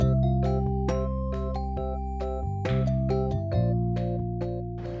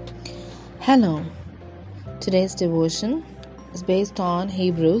Hello. Today's devotion is based on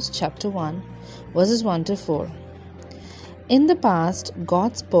Hebrews chapter 1, verses 1 to 4. In the past,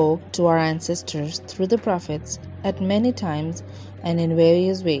 God spoke to our ancestors through the prophets at many times and in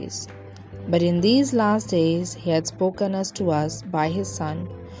various ways. But in these last days, He had spoken to us by His Son,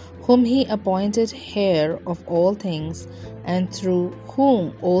 whom He appointed heir of all things, and through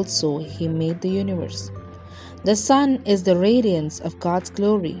whom also He made the universe. The Son is the radiance of God's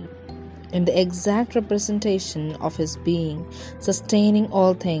glory, in the exact representation of His being, sustaining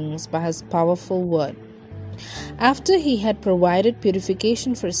all things by His powerful word. After He had provided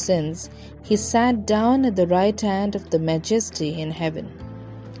purification for sins, He sat down at the right hand of the Majesty in heaven.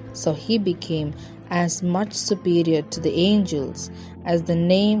 So He became as much superior to the angels as the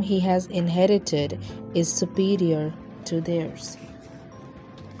name He has inherited is superior to theirs.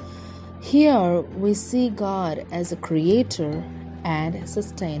 Here we see God as a creator and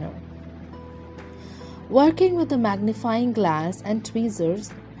sustainer. Working with a magnifying glass and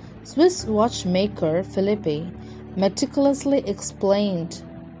tweezers, Swiss watchmaker Philippe meticulously explained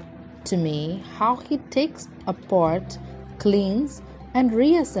to me how he takes apart, cleans, and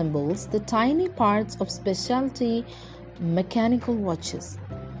reassembles the tiny parts of specialty mechanical watches.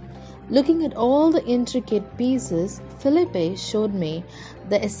 Looking at all the intricate pieces, Philippe showed me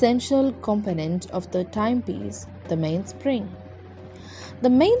the essential component of the timepiece, the mainspring. The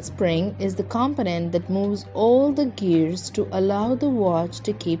mainspring is the component that moves all the gears to allow the watch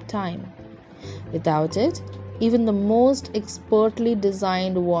to keep time. Without it, even the most expertly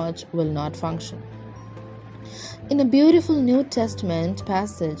designed watch will not function. In a beautiful New Testament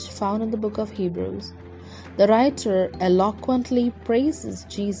passage found in the book of Hebrews, the writer eloquently praises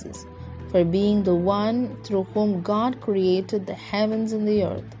Jesus for being the one through whom God created the heavens and the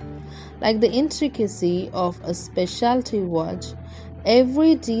earth. Like the intricacy of a specialty watch,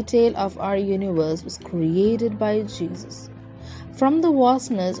 every detail of our universe was created by Jesus. From the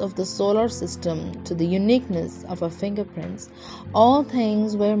vastness of the solar system to the uniqueness of our fingerprints, all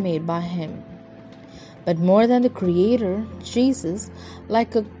things were made by Him. But more than the Creator, Jesus,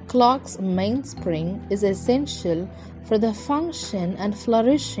 like a clock's mainspring, is essential for the function and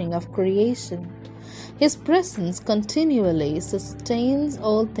flourishing of creation. His presence continually sustains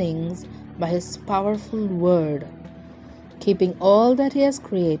all things by His powerful word, keeping all that He has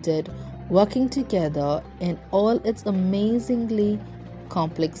created working together in all its amazingly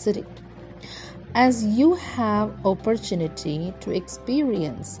complexity. As you have opportunity to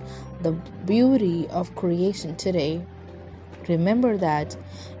experience the beauty of creation today, remember that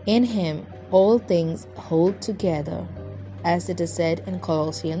in Him all things hold together, as it is said in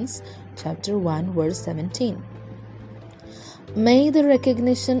Colossians chapter 1 verse 17. May the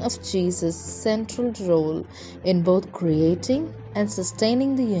recognition of Jesus' central role in both creating and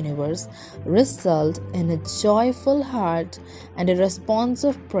sustaining the universe result in a joyful heart and a response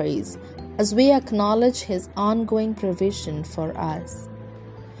of praise as we acknowledge His ongoing provision for us.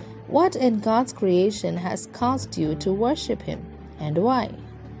 What in God's creation has caused you to worship Him, and why?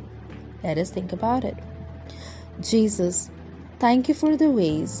 Let us think about it. Jesus, thank You for the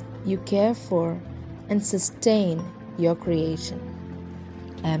ways You care for and sustain Your creation.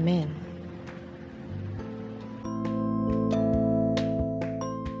 Amen.